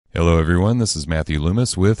Hello everyone, this is Matthew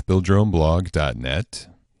Loomis with BuildYourOwnBlog.net.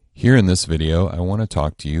 Here in this video, I want to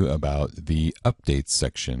talk to you about the Updates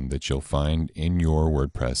section that you'll find in your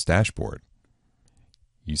WordPress dashboard.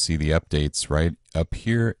 You see the updates right up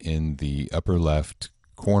here in the upper left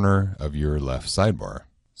corner of your left sidebar.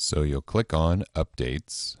 So you'll click on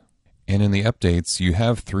Updates, and in the Updates you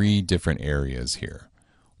have three different areas here.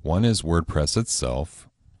 One is WordPress itself,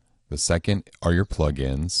 the second are your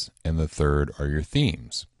plugins, and the third are your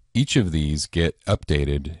themes. Each of these get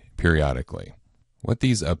updated periodically. What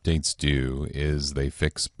these updates do is they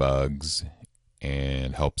fix bugs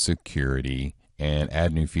and help security and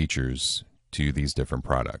add new features to these different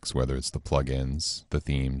products, whether it's the plugins, the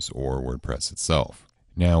themes, or WordPress itself.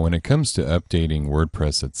 Now, when it comes to updating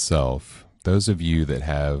WordPress itself, those of you that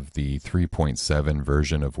have the 3.7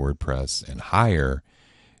 version of WordPress and higher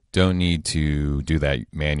don't need to do that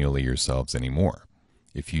manually yourselves anymore.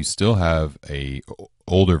 If you still have a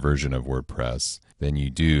older version of WordPress, then you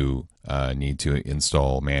do need to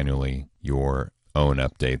install manually your own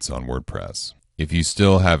updates on WordPress. If you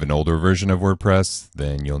still have an older version of WordPress,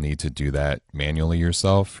 then you'll need to do that manually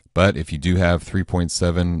yourself. But if you do have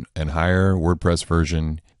 3.7 and higher WordPress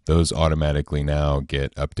version, those automatically now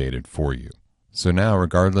get updated for you. So now,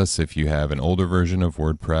 regardless if you have an older version of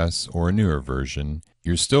WordPress or a newer version,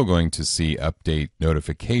 you're still going to see update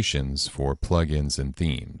notifications for plugins and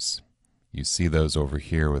themes. You see those over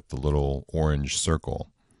here with the little orange circle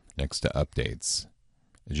next to updates.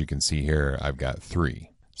 As you can see here, I've got 3.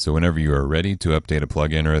 So whenever you are ready to update a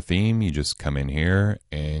plugin or a theme, you just come in here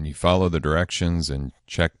and you follow the directions and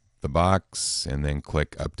check the box and then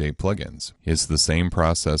click Update Plugins. It's the same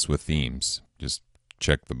process with themes. Just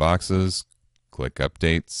check the boxes, click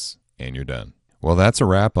Updates, and you're done. Well, that's a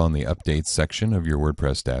wrap on the Updates section of your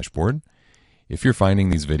WordPress dashboard. If you're finding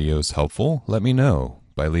these videos helpful, let me know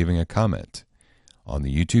by leaving a comment on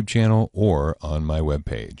the YouTube channel or on my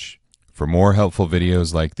webpage. For more helpful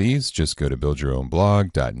videos like these, just go to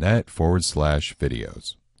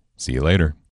buildyourownblog.net/videos. See you later.